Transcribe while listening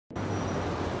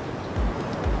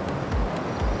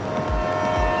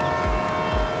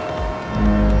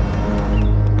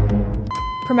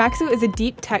Promaxo is a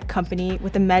deep tech company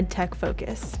with a med tech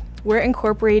focus. We're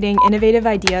incorporating innovative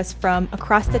ideas from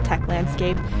across the tech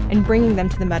landscape and bringing them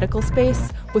to the medical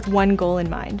space with one goal in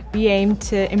mind. We aim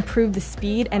to improve the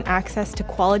speed and access to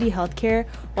quality healthcare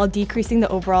while decreasing the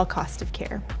overall cost of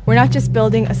care. We're not just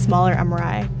building a smaller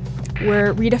MRI.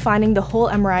 We're redefining the whole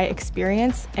MRI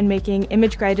experience and making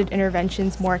image-guided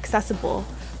interventions more accessible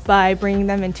by bringing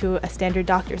them into a standard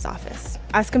doctor's office.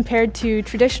 As compared to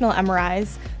traditional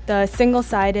MRIs, the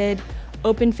single-sided,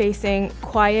 open-facing,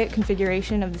 quiet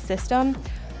configuration of the system,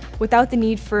 without the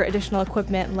need for additional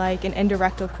equipment like an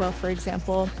endorectal coil, for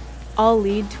example, all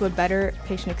lead to a better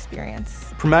patient experience.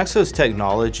 Promaxo's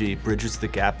technology bridges the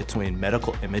gap between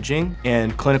medical imaging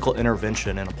and clinical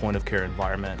intervention in a point-of-care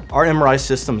environment. Our MRI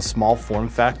system's small form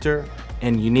factor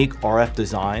and unique RF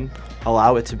design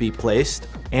allow it to be placed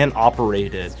and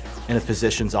operated in a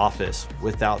physician's office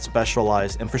without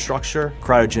specialized infrastructure,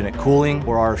 cryogenic cooling,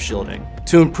 or RF shielding.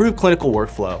 To improve clinical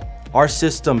workflow, our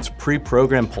system's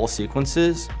pre-programmed pulse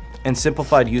sequences and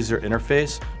simplified user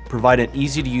interface provide an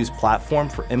easy-to-use platform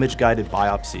for image-guided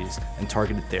biopsies and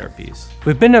targeted therapies.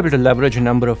 We've been able to leverage a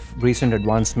number of recent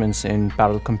advancements in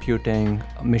parallel computing,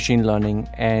 machine learning,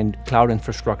 and cloud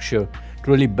infrastructure to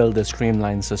really build a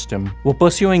streamlined system. We're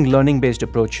pursuing learning-based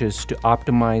approaches to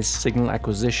optimize signal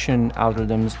acquisition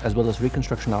algorithms as well as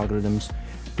reconstruction algorithms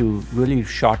to really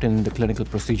shorten the clinical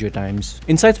procedure times.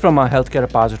 Insights from our healthcare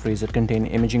repositories that contain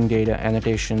imaging data,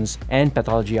 annotations, and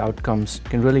pathology outcomes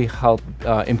can really help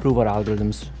improve our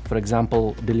algorithms. For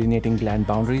example, delineating gland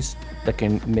boundaries that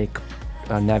can make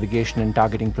navigation and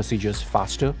targeting procedures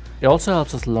faster. It also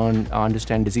helps us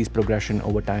understand disease progression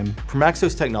over time.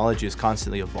 Promaxo's technology is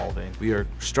constantly evolving. We are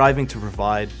striving to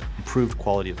provide improved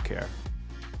quality of care.